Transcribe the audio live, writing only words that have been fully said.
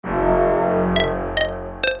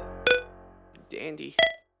candy.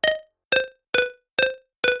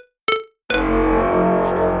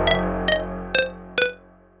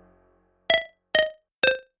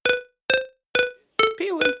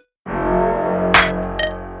 Peeling.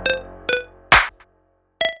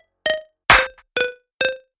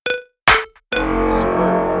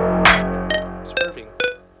 Swerving.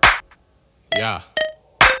 Yeah.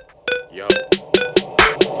 Yo.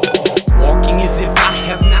 Walking as if I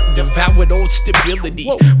have not devoured all stability.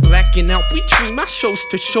 Whoa. Blacking out between my shows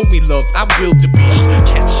to show me love, I will the beast.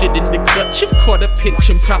 Captured in the clutch, have caught a pitch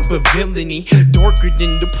and proper villainy. Darker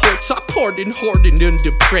than the ports, I poured and hardened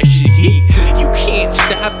under pressure heat. You can't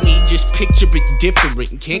stop me, just picture it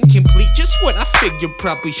different. Can't complete just what I figure,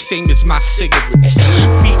 probably same as my cigarettes.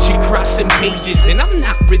 Feature crossing pages, and I'm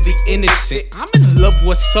not really innocent. I'm in love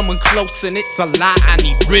with someone close, and it's a lie, I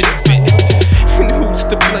need rid of it. And who's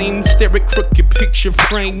to blame? Stare at crooked picture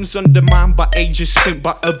frames, undermined by ages spent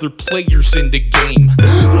by other players in the game.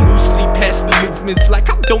 Loosely past the movements like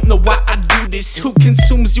I don't know why I do this. Who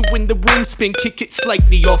consumes you in the room? Spin, kick it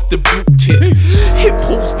slightly off the boot tip. It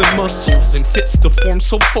pulls the muscles and fits the form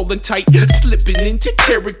so full and tight. Slipping into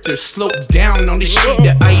character, slow down on the sheet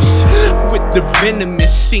of ice. With the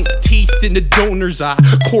venomous sink teeth in the donor's eye.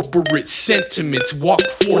 Corporate sentiments walk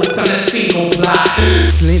forth on a single lie.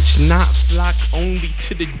 Flinch not, flock only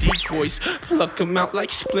to the decoys. Pluck them out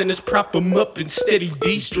like splinters, prop them up and steady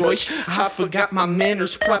destroy. I forgot my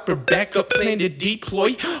manners, proper backup plan to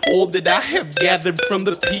deploy. All that I have gathered from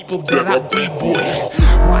the people that I b-boy.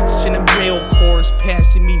 Watching them rail cars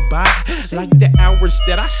passing me by, like the hours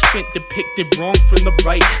that I spent depicted wrong from the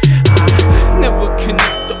right. I never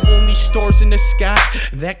connect the only stars in the sky.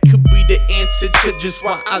 That could be the answer to just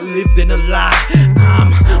why I lived in a lie.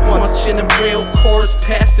 I'm watching them rail cars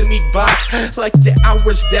passing me by, like the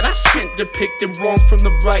hours that I spent depicting wrong from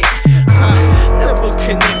the right. I never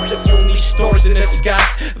connect the only stars in the sky.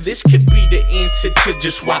 This could be the answer to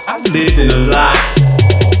just why I lived in a lie.